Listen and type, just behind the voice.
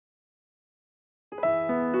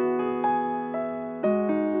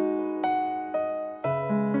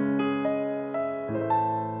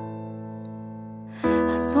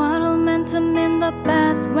That's what I meant to mean the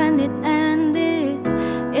best when it ended.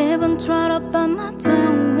 Even tried to bite my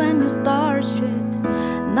tongue when you start shit.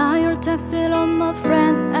 Now you're texting all my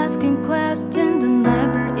friends asking questions that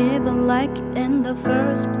never even liked it in the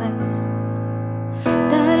first place.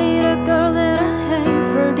 That little girl that I hate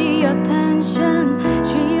for the attention,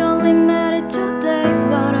 she only met it today,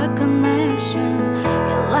 what a connection.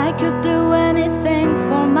 You like you do anything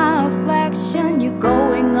for my affection. You're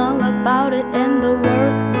going all about it in the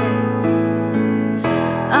worst ways.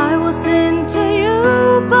 I was into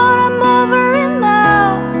you, but I'm over it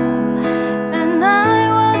now. And I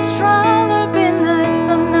was trying to be nice,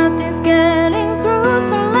 but nothing's getting through,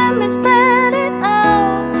 so let me spell it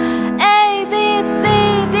out. A, B, C,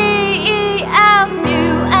 D, E, F,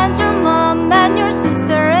 you and your mom and your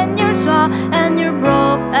sister and your jaw and your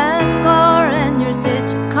broke ass car and your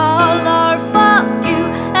stitch color. Fuck you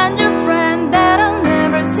and your friend that I'll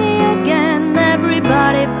never see again.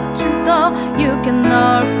 Everybody but you know you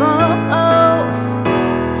cannot fuck off.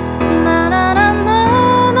 Na na na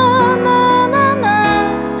na na na na na.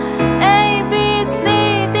 A, B, C,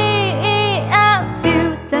 D, E, F,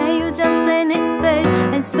 you say you just ain't need space,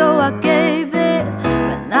 and so I gave it.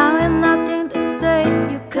 But now I have nothing to say,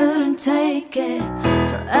 you couldn't take it.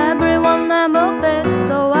 To everyone I'm a best,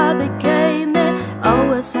 so I became it.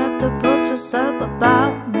 Always have to put yourself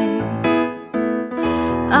about me.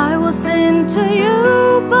 I was into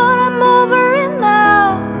you, but I'm over it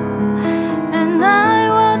now. And I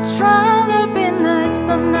was trying to be nice,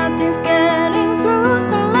 but nothing's getting through,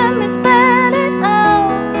 so let me spell it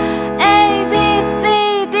out. A, B,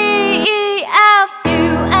 C, D, E, F,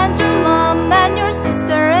 you and your mom and your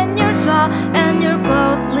sister and your jaw and your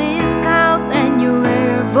clothes, Liz cows and your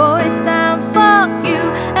wear voice sound. Fuck you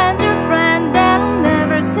and your friend that I'll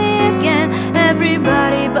never see again.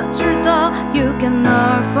 Everybody but your dog, you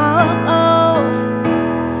cannot fuck off.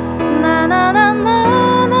 Na na na na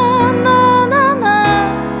na na na na.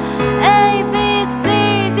 A, B, C,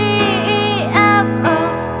 D, E, F,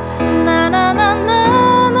 off. Na na na na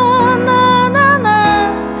na na na na.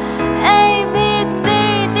 A, B, C,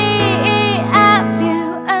 D, E, F, you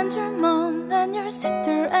and your mom and your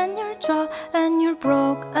sister and your jaw and your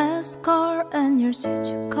broke ass car and your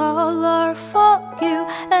stitch color. Fuck you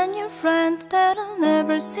and your friends that I'll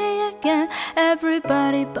never see again.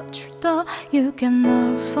 Everybody but your dog, you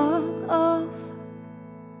cannot fall off.